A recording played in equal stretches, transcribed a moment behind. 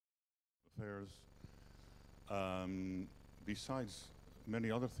affairs. Besides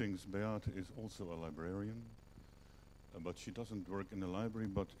many other things, Beate is also a librarian, but she doesn't work in the library,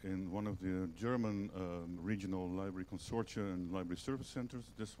 but in one of the German regional library consortia and library service centers.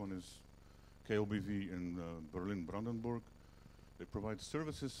 This one is KOBV in Berlin-Brandenburg. They provide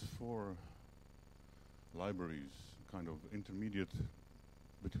services for libraries, kind of intermediate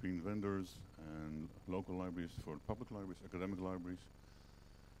between vendors and local libraries for public libraries, academic libraries.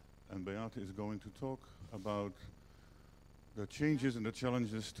 And Beate is going to talk about the changes and the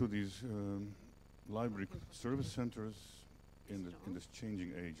challenges to these library service centers in this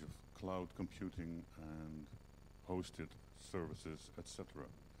changing age of cloud computing and hosted services, etc.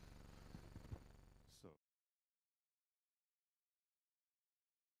 So.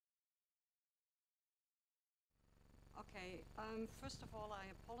 Okay. First of all, I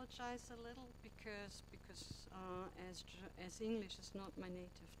apologize a little because as English is not my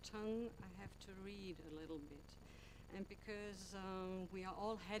native tongue, I have to read a little bit. And because we are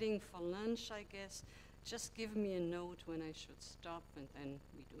all heading for lunch, I guess, just give me a note when I should stop and then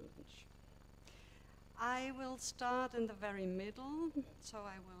we do lunch. I will start in the very middle, so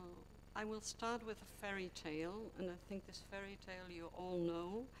I will start with a fairy tale, and I think this fairy tale you all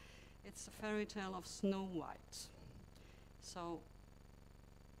know. It's the fairy tale of Snow White. So,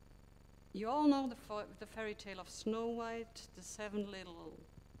 you all know the fairy tale of Snow White, the 7 little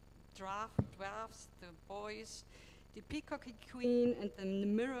dwarfs, the boys, the peacocky queen, and the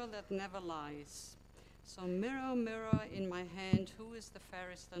mirror that never lies. So, mirror, mirror in my hand, who is the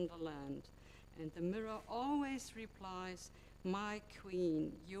fairest in the land? And the mirror always replies, my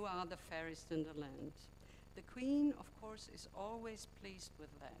queen, you are the fairest in the land. The queen, of course, is always pleased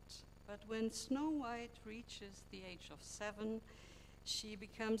with that. But when Snow White reaches the age of 7, she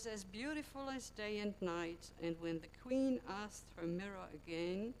becomes as beautiful as day and night, and when the queen asks her mirror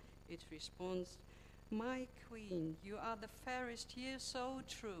again, it responds, my queen, you are the fairest here, so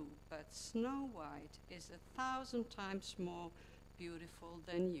true, but Snow White is 1,000 times more beautiful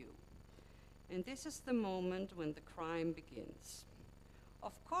than you. And this is the moment when the crime begins.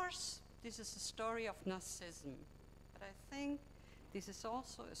 Of course, this is a story of Narcissism, but I think this is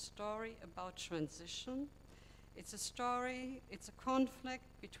also a story about transition. It's a story, it's a conflict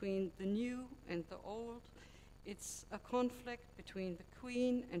between the new and the old. It's a conflict between the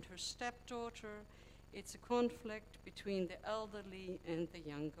queen and her stepdaughter. It's a conflict between the elderly and the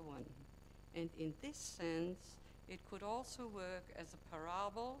younger one. And in this sense, it could also work as a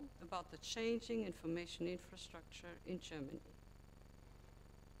parable about the changing information infrastructure in Germany.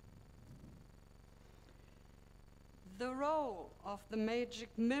 The role of the magic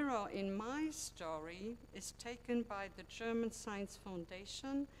mirror in my story is taken by the German Science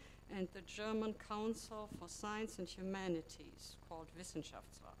Foundation and the German Council for Science and Humanities, called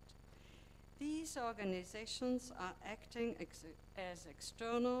Wissenschaftsrat. These organizations are acting as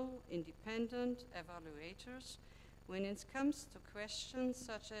external, independent evaluators when it comes to questions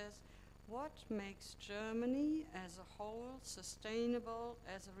such as what makes Germany as a whole sustainable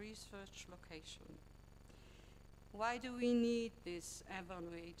as a research location? Why do we need these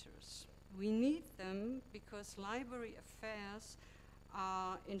evaluators? We need them because library affairs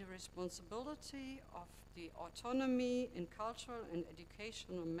are in the responsibility of the autonomy in cultural and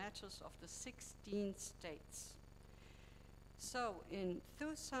educational matters of the 16 states. So in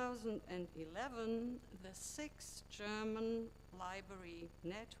 2011, the 6 German library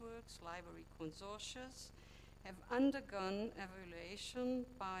networks, library consortia, have undergone evaluation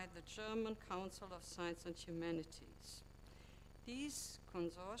by the German Council of Science and Humanities. These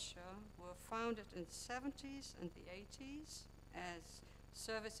consortia were founded in the 70s and the 80s as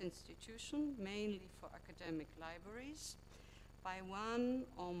service institutions, mainly for academic libraries, by one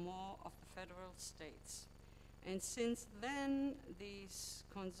or more of the federal states. And since then, these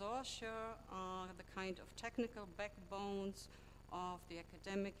consortia are the kind of technical backbones of the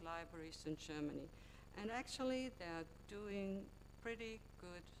academic libraries in Germany. And actually, they're doing pretty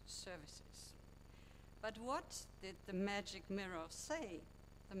good services. But what did the magic mirror say?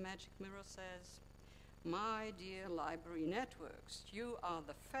 The magic mirror says, my dear library networks, you are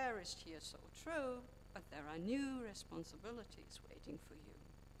the fairest here, so true, but there are new responsibilities waiting for you.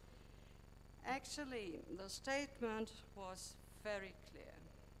 Actually, the statement was very clear.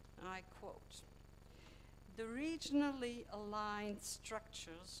 I quote, the regionally aligned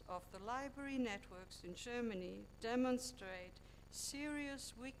structures of the library networks in Germany demonstrate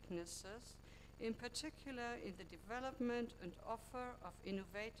serious weaknesses, in particular in the development and offer of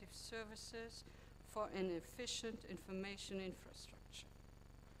innovative services for an efficient information infrastructure.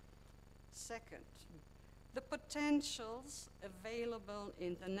 Second, The potentials available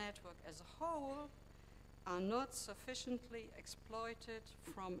in the network as a whole are not sufficiently exploited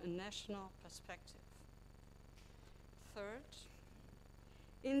from a national perspective. Third,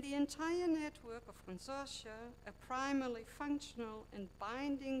 in the entire network of consortia, a primarily functional and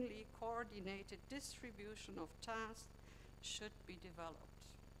bindingly coordinated distribution of tasks should be developed.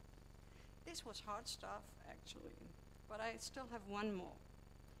 This was hard stuff, actually, but I still have one more.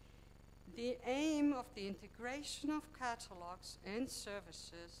 The aim of the integration of catalogs and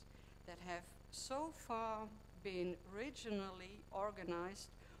services that have so far been regionally organized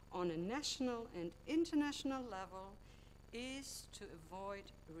on a national and international level is to avoid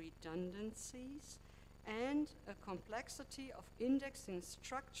redundancies and a complexity of indexing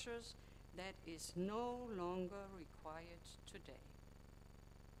structures that is no longer required today.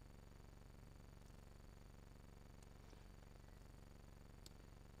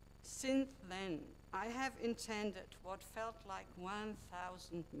 Since then, I have attended what felt like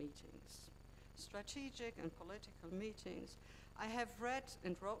 1,000 meetings, strategic and political meetings. I have read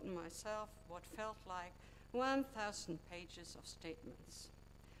and written myself what felt like 1,000 pages of statements.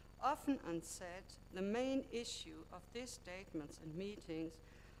 Often unsaid, the main issue of these statements and meetings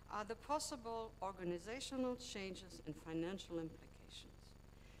are the possible organizational changes and financial implications.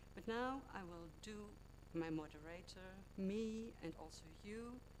 But now I will do my moderator, me, and also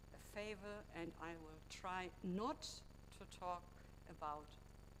you a favor, and I will try not to talk about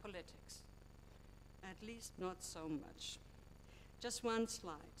politics, at least not so much. Just one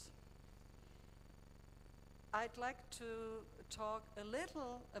slide. I'd like to talk a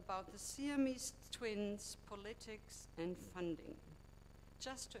little about the Siamese twins, politics and funding,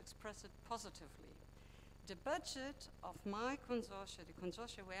 just to express it positively. The budget of my consortia, the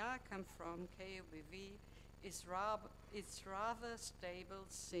consortia where I come from, KUBV, is rather stable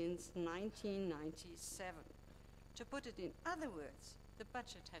since 1997. To put it in other words, the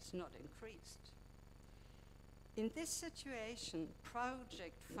budget has not increased. In this situation,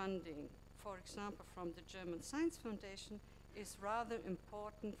 project funding, for example, from the German Science Foundation, is rather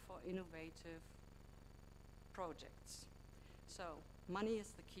important for innovative projects. So, money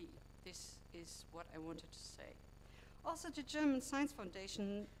is the key. This is what I wanted to say. Also, the German Science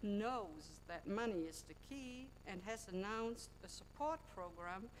Foundation knows that money is the key and has announced a support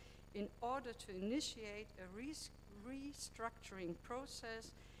program in order to initiate a restructuring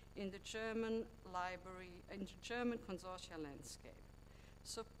process in the German library and the German consortia landscape.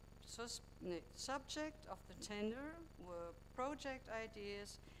 So, subject of the tender were project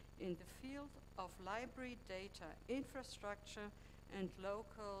ideas in the field of library data infrastructure and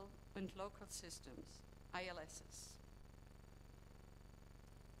local systems, ILSs.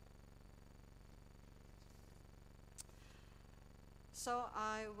 So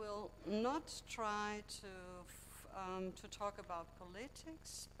I will not try to talk about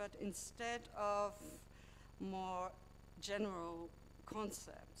politics, but instead of more general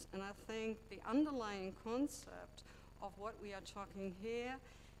concepts. And I think the underlying concept of what we are talking here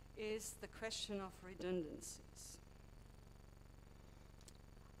is the question of redundancies.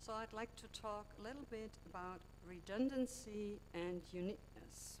 So I'd like to talk a little bit about redundancy and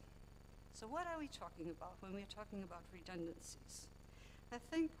uniqueness. So what are we talking about when we're talking about redundancies? I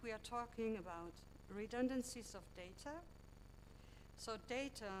think we are talking about redundancies of data. So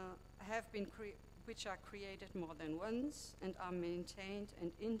data have been which are created more than once and are maintained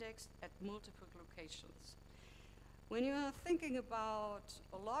and indexed at multiple locations. When you are thinking about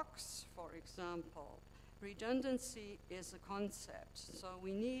logs, for example, redundancy is a concept. So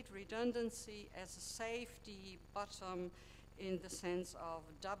we need redundancy as a safety bottom in the sense of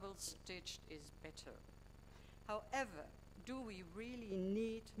double stitched is better. However, do we really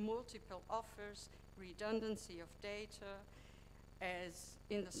need multiple offers, redundancy of data, as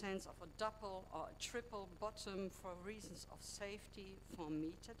in the sense of a double or a triple bottom for reasons of safety for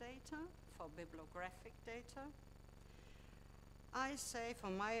metadata, for bibliographic data? I say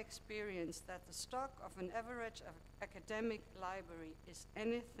from my experience that the stock of an average academic library is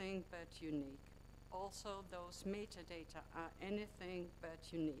anything but unique. Also, those metadata are anything but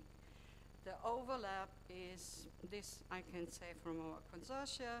unique. The overlap is, this I can say from our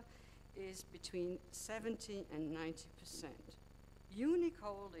consortia, is between 70 and 90%. Unique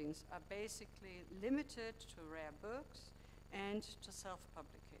holdings are basically limited to rare books and to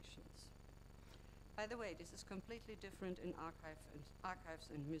self-publications. By the way, this is completely different in archives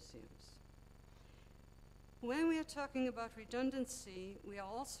and museums. When we are talking about redundancy, we are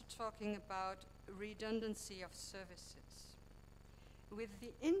also talking about redundancy of services. With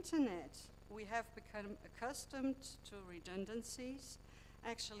the internet, we have become accustomed to redundancies,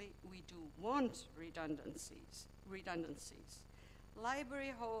 Actually, we do want redundancies.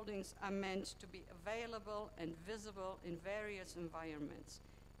 Library holdings are meant to be available and visible in various environments,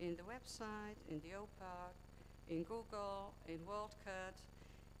 in the website, in the OPAC, in Google, in WorldCat,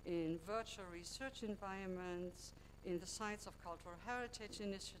 in virtual research environments, in the sites of cultural heritage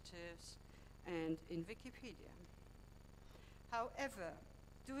initiatives, and in Wikipedia. However,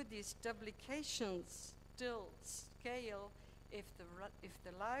 do these duplications still scale if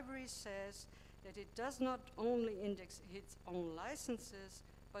the library says that it does not only index its own licenses,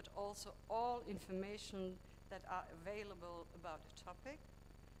 but also all information that are available about a topic?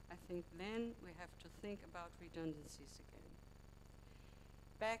 I think then we have to think about redundancies again.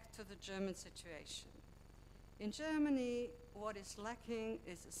 Back to the German situation. In Germany, what is lacking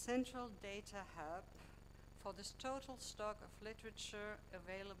is a central data hub for this total stock of literature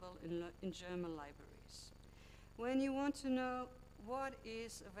available in German libraries. When you want to know what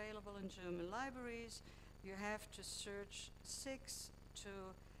is available in German libraries, you have to search 6 to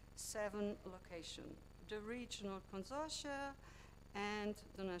 7 locations, the regional consortia and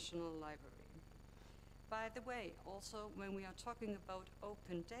the National Library. By the way, also when we are talking about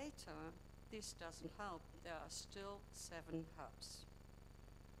open data, this doesn't help. There are still 7 hubs.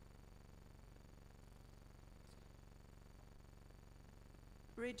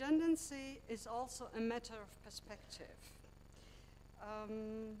 Redundancy is also a matter of perspective.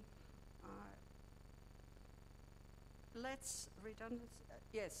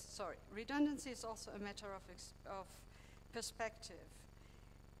 Redundancy is also a matter of perspective,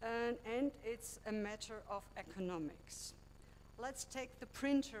 and it's a matter of economics. Let's take the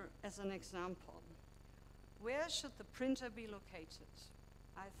printer as an example. Where should the printer be located?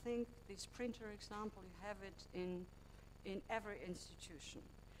 I think this printer example, you have it in every institution.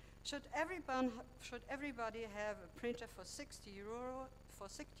 Should everybody have a printer for 60 euro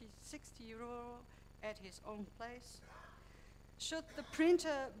at his own place? Should the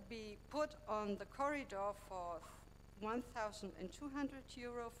printer be put on the corridor for 1,200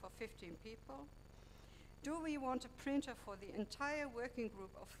 euro for 15 people? Do we want a printer for the entire working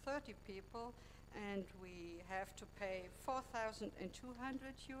group of 30 people and we have to pay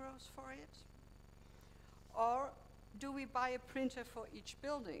 4,200 euros for it? Or do we buy a printer for each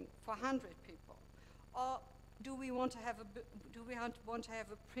building for 100 people? Or do we want to have a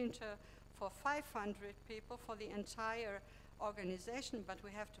printer for 500 people for the entire organization, but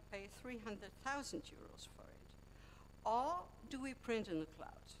we have to pay 300,000 euros for it? Or do we print in the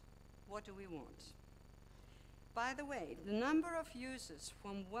cloud? What do we want? By the way, the number of users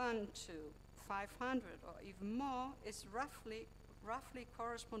from 1 to 500 or even more is roughly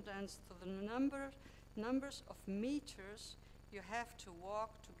corresponds to the numbers of meters you have to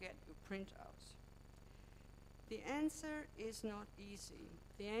walk to get your printout. The answer is not easy.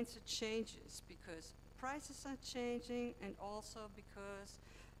 The answer changes because prices are changing and also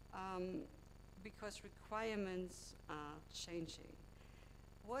because requirements are changing.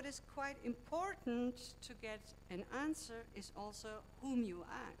 What is quite important to get an answer is also whom you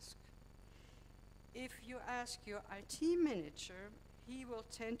ask. If you ask your IT manager, he will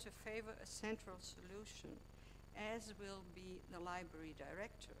tend to favor a central solution, as will be the library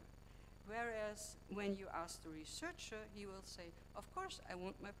director. Whereas when you ask the researcher, he will say, of course, I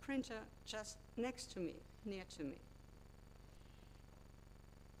want my printer just next to me, near to me.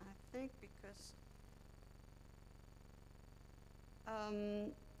 I think because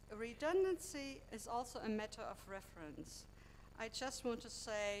redundancy is also a matter of reference. I just want to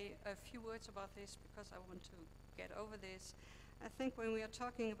say a few words about this because I want to get over this. I think when we are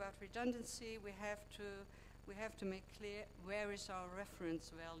talking about redundancy, we have to make clear where is our reference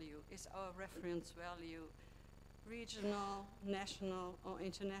value. Is our reference value regional, national, or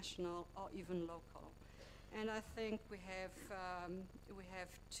international, or even local? And I think we have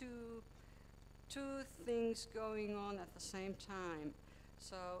two things going on at the same time.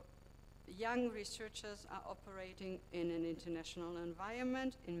 So young researchers are operating in an international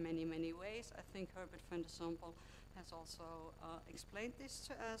environment in many, many ways. I think Herbert van der Sompel has also explained this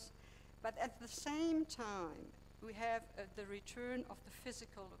to us. But at the same time, we have the return of the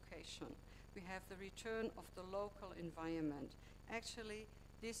physical location. We have the return of the local environment. Actually,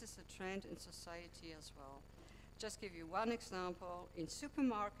 this is a trend in society as well. Just give you one example. In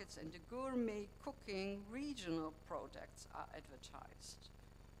supermarkets and the gourmet cooking, regional products are advertised.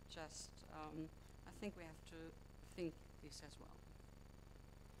 I think we have to think this as well.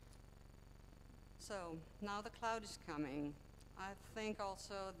 So now the cloud is coming. I think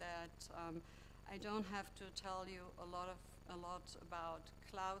also that I don't have to tell you a lot about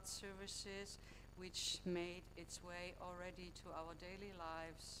cloud services. which made its way already to our daily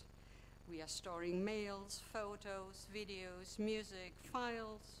lives. We are storing mails, photos, videos, music,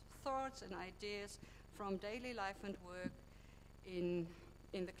 files, thoughts and ideas from daily life and work in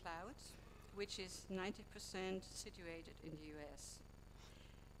the cloud, which is 90% situated in the US.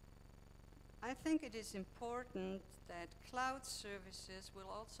 I think it is important that cloud services will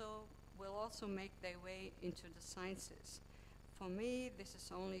also make their way into the sciences. For me, this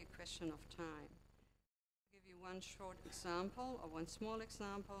is only a question of time. I'll give you one short example, or one small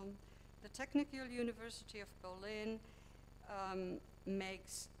example. The Technical University of Berlin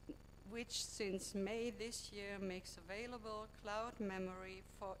which since May this year makes available cloud memory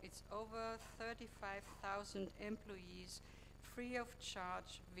for its over 35,000 employees free of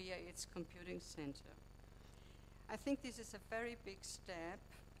charge via its computing center. I think this is a very big step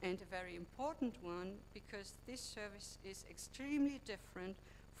and a very important one, because this service is extremely different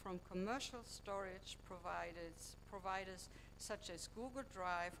from commercial storage providers such as Google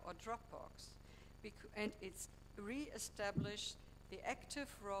Drive or Dropbox, and it's re-established the active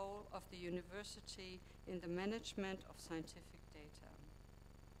role of the university in the management of scientific data.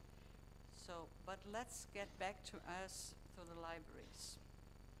 So, but let's get back to us, to the libraries.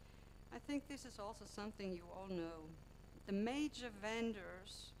 I think this is also something you all know. The major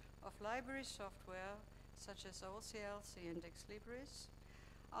vendors of library software, such as OCLC and Exlibris,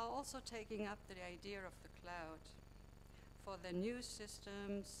 are also taking up the idea of the cloud for their new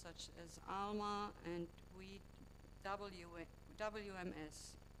systems, such as ALMA and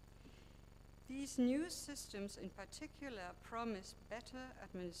WMS. These new systems in particular promise better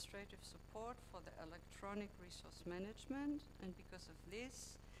administrative support for the electronic resource management, and because of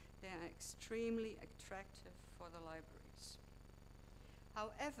this, they are extremely attractive for the libraries.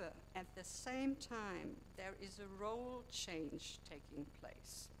 However, at the same time, there is a role change taking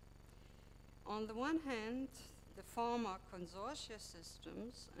place. On the one hand, the former consortia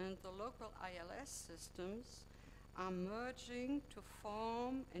systems and the local ILS systems are merging to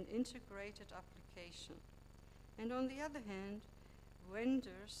form an integrated application. And on the other hand,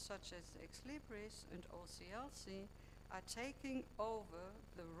 vendors such as Exlibris and OCLC are taking over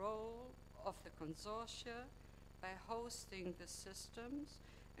the role of the consortia by hosting the systems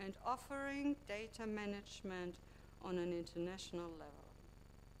and offering data management on an international level.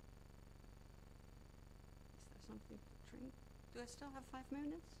 Is there something to drink? Do I still have 5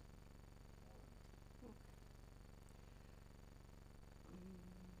 minutes? Okay.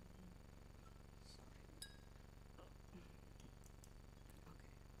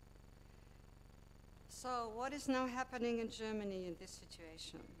 So what is now happening in Germany in this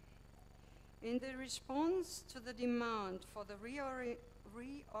situation? In the response to the demand for the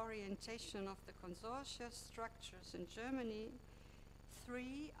reorientation of the consortia structures in Germany,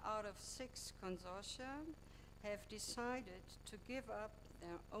 3 out of 6 consortia have decided to give up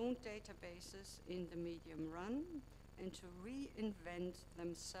their own databases in the medium run and to reinvent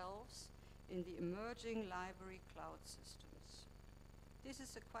themselves in the emerging library cloud systems. This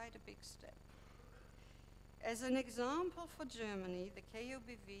is quite a big step. As an example for Germany, the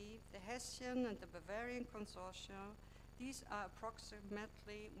KUBW, the Hessian and the Bavarian consortia, these are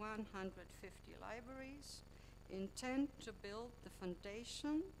approximately 150 libraries, intend to build the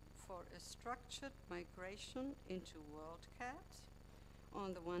foundation for a structured migration into WorldCat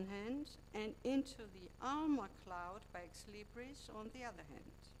on the one hand, and into the ALMA cloud by Exlibris on the other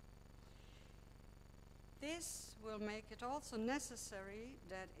hand. This will make it also necessary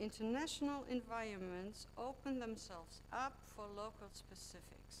that international environments open themselves up for local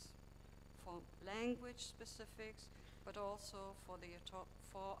specifics, for language specifics, but also for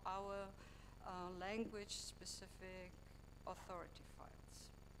our language-specific authority files.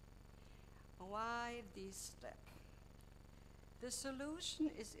 Why this step? The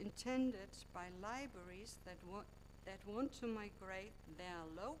solution is intended by libraries that want to migrate their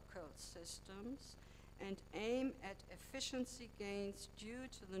local systems and aim at efficiency gains due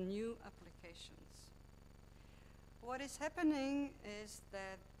to the new applications. What is happening is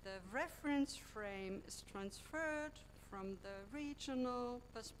that the reference frame is transferred from the regional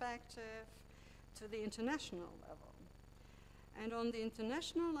perspective to the international level. And on the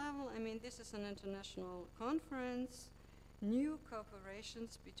international level, I mean, this is an international conference, new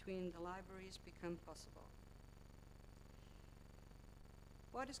cooperations between the libraries become possible.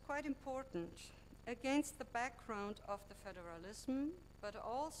 What is quite important, against the background of the federalism, but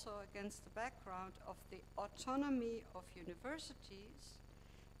also against the background of the autonomy of universities,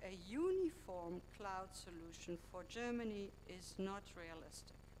 a uniform cloud solution for Germany is not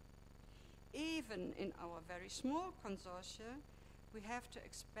realistic. Even in our very small consortia, we have to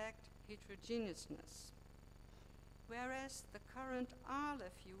expect heterogeneousness. Whereas the current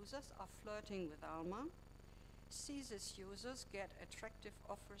RLEF users are flirting with ALMA, CSIS users get attractive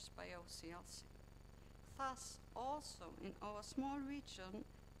offers by OCLC. Thus, also in our small region,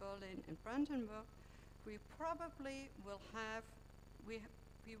 Berlin and Brandenburg, we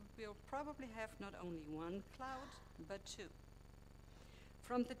will probably have not only one cloud, but two.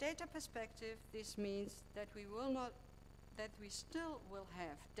 From the data perspective, this means that we still will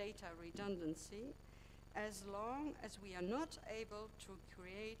have data redundancy as long as we are not able to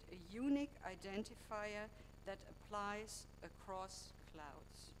create a unique identifier that applies across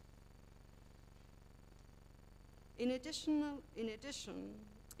clouds. In addition,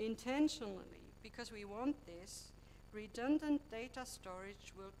 intentionally, because we want this, redundant data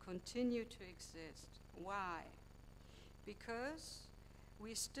storage will continue to exist. Why? Because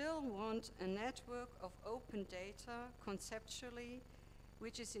we still want a network of open data conceptually,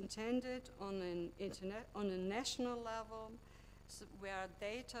 which is intended on a national level, where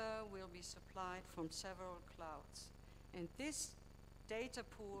data will be supplied from several clouds. And this data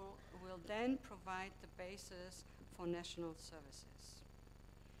pool will then provide the basis for national services.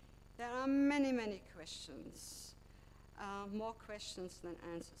 There are many, many questions, more questions than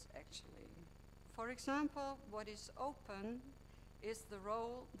answers actually. For example, what is open is the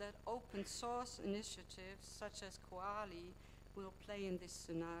role that open source initiatives such as Koali will play in this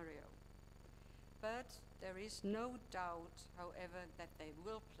scenario. But there is no doubt, however, that they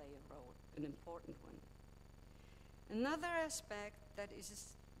will play a role, an important one. Another aspect that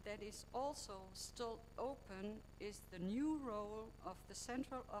is also still open is the new role of the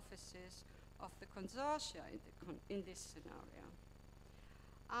central offices of the consortia in this scenario.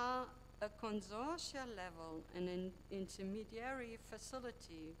 Are a consortia level and an intermediary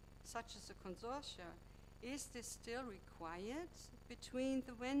facility, such as a consortia, is this still required between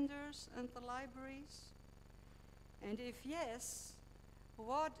the vendors and the libraries? And if yes,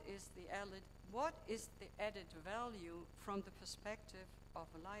 what is the added value from the perspective of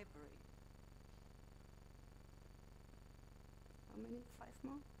a library? How many? 5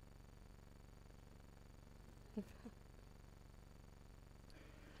 more?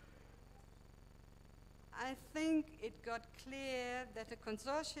 I think it got clear that the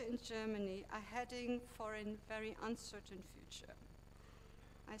consortia in Germany are heading for a very uncertain future.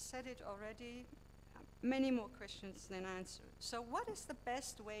 I said it already, many more questions than answers. So what is the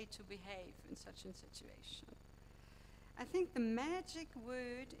best way to behave in such a situation? I think the magic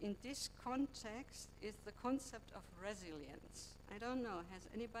word in this context is the concept of resilience. I don't know, has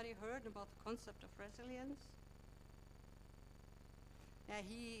anybody heard about the concept of resilience? Yeah,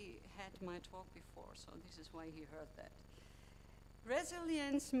 he had my talk before, so this is why he heard that.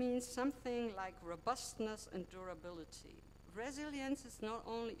 Resilience means something like robustness and durability. Resilience is not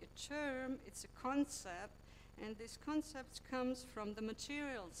only a term, it's a concept, and this concept comes from the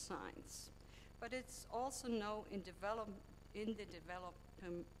material science, but it's also known in the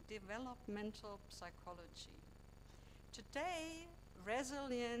developmental psychology. Today,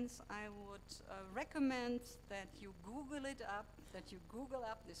 resilience, I would recommend that you Google it up, that you Google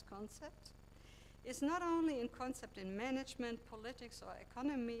up this concept. It's not only a concept in management, politics, or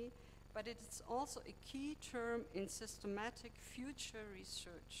economy, but it's also a key term in systematic future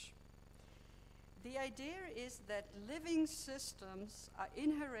research. The idea is that living systems are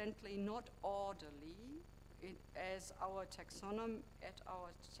inherently not orderly, as our taxonomic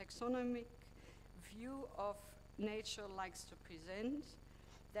view of nature likes to present.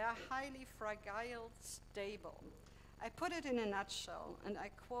 They are highly fragile, stable. I put it in a nutshell, and I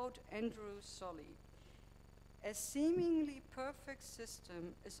quote Andrew Solly. A seemingly perfect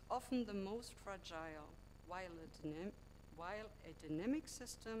system is often the most fragile, while a dynamic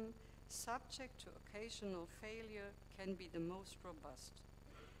system subject to occasional failure can be the most robust.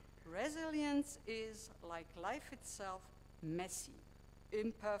 Resilience is, like life itself, messy,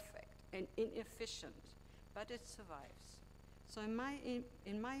 imperfect, and inefficient, but it survives. So in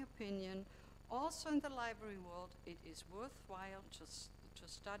my opinion, also in the library world, it is worthwhile to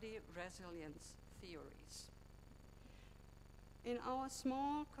study resilience theories. In our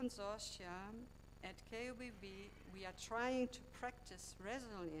small consortia at KOBB, we are trying to practice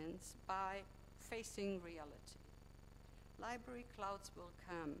resilience by facing reality. Library clouds will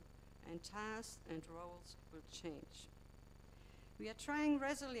come, and tasks and roles will change. We are trying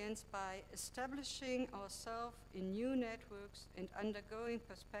resilience by establishing ourselves in new networks and undergoing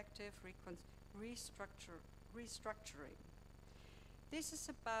perspective restructuring. This is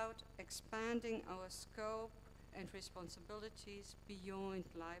about expanding our scope and responsibilities beyond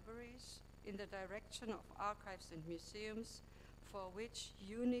libraries in the direction of archives and museums, for which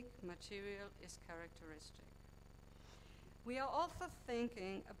unique material is characteristic. We are also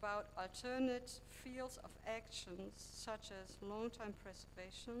thinking about alternate fields of actions such as long-time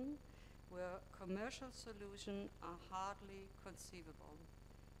preservation, where commercial solutions are hardly conceivable.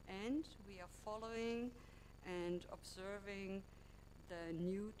 And we are following and observing the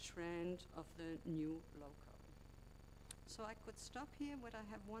new trend of the new local. So I could stop here, but I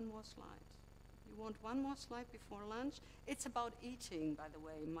have one more slide. You want one more slide before lunch? It's about eating, by the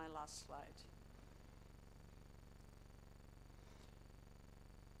way, my last slide.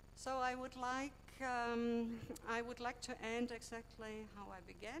 So I would like to end exactly how I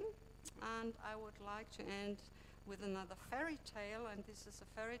began, and I would like to end with another fairy tale, and this is a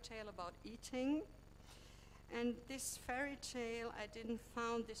fairy tale about eating. And this fairy tale, I didn't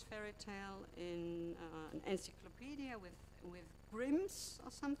found this fairy tale in an encyclopedia with Grimm's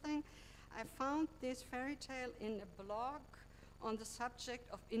or something. I found this fairy tale in a blog on the subject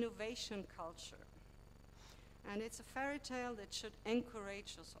of innovation culture. And it's a fairy tale that should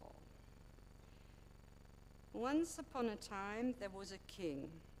encourage us all. Once upon a time, there was a king.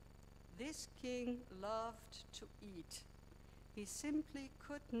 This king loved to eat. He simply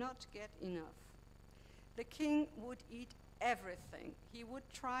could not get enough. The king would eat everything. He would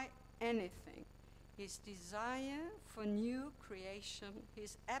try anything. His desire for new creation,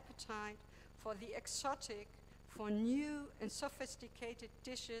 his appetite for the exotic, for new and sophisticated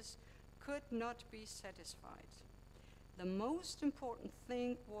dishes could not be satisfied. The most important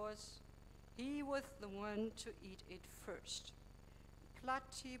thing was he was the one to eat it first.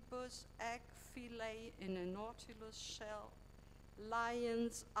 Platypus egg fillet in a nautilus shell,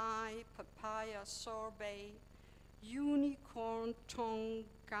 lion's eye papaya sorbet, unicorn tongue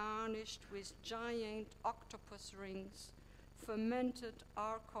garnished with giant octopus rings, fermented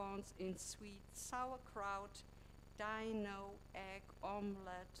archons in sweet sauerkraut, dino egg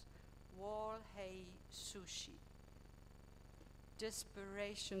omelette, wall hay sushi.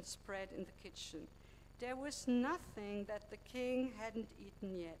 Desperation spread in the kitchen. There was nothing that the king hadn't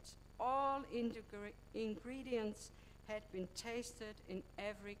eaten yet. All ingredients had been tasted in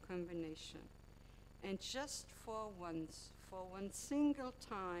every combination. And just for once, for one single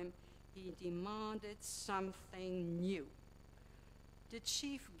time, he demanded something new. The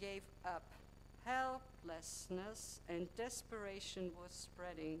chief gave up. Helplessness and desperation was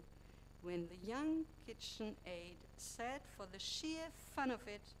spreading when the young kitchen aide said, for the sheer fun of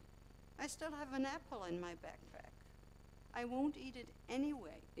it, I still have an apple in my backpack. I won't eat it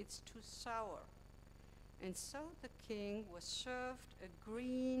anyway, it's too sour. And so the king was served a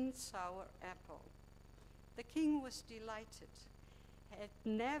green sour apple. The king was delighted, had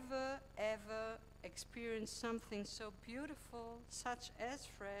never ever experienced something so beautiful, such as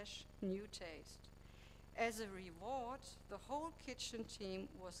fresh, new taste. As a reward, the whole kitchen team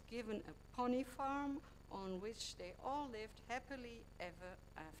was given a pony farm on which they all lived happily ever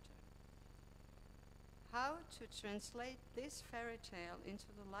after. How to translate this fairy tale into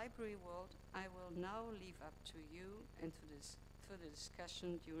the library world, I will now leave up to you and to the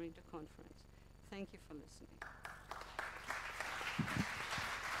discussion during the conference. Thank you for listening.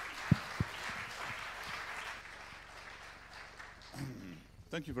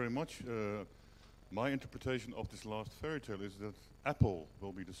 Thank you very much. My interpretation of this last fairy tale is that Apple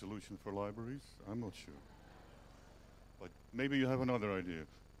will be the solution for libraries. I'm not sure. But maybe you have another idea.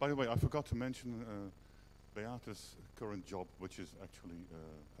 By the way, I forgot to mention Beate's current job, which is actually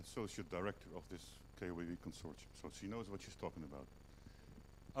Associate Director of this KOEV consortium. So she knows what she's talking about.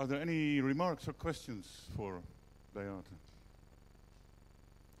 Are there any remarks or questions for Beate?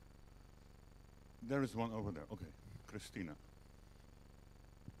 There is one over there. Okay, Christina.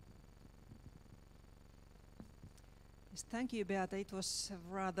 Yes, thank you, Beate. It was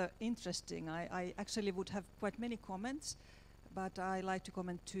rather interesting. I actually would have quite many comments, but I like to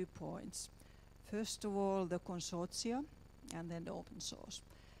comment 2 points. First of all, the consortia, and then the open source.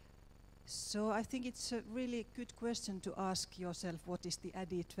 So I think it's a really good question to ask yourself, what is the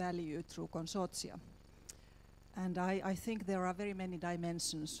added value through consortia? And I think there are very many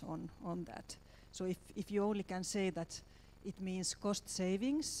dimensions on that. So if you only can say that it means cost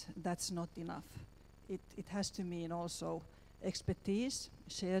savings, that's not enough. It has to mean also expertise,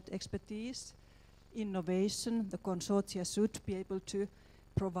 shared expertise, innovation. The consortia should be able to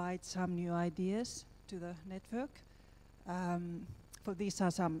provide some new ideas to the network. For these are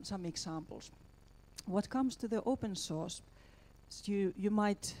some examples. What comes to the open source, you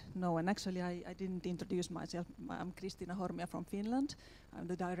might know, and actually I didn't introduce myself. I'm Kristiina Hormia from Finland. I'm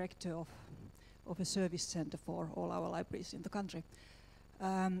the director of a service center for all our libraries in the country.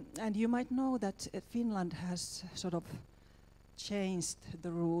 And you might know that Finland has sort of changed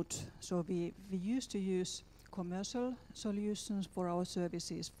the route. So we used to use commercial solutions for our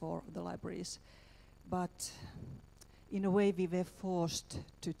services for the libraries, but in a way we were forced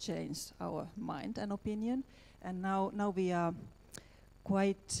to change our mind and opinion, and now we are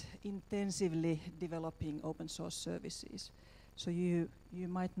quite intensively developing open source services. So you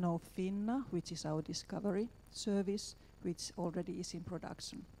might know Finna, which is our discovery service, which already is in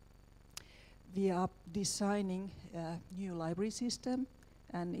production. We are designing a new library system,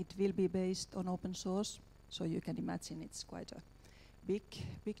 and it will be based on open source. So you can imagine it's quite a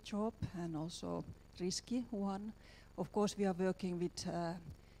big job and also risky one. Of course, we are working with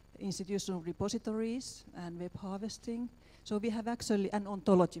institutional repositories and web harvesting. So we have actually an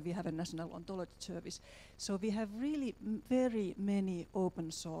ontology. We have a national ontology service. So we have really very many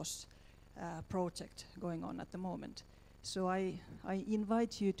open source projects going on at the moment. So I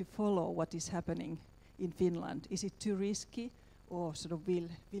invite you to follow what is happening in Finland. Is it too risky, or sort of will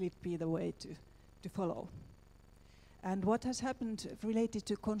it be the way to follow? And what has happened related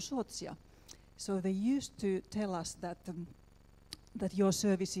to consortia? So they used to tell us that that your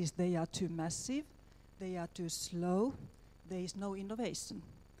services, they are too massive, they are too slow, there is no innovation.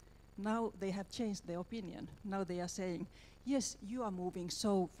 Now they have changed their opinion. Now they are saying, yes, you are moving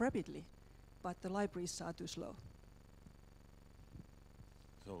so rapidly, but the libraries are too slow.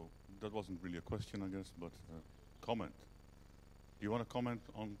 So that wasn't really a question, I guess, but a comment. Do you want to comment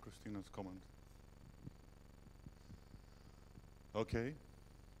on Christina's comment? Okay.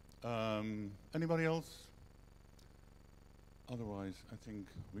 Anybody else? Otherwise, I think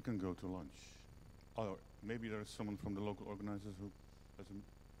we can go to lunch. Or maybe there is someone from the local organizers who has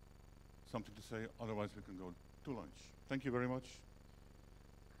something to say. Otherwise, we can go to lunch. Thank you very much.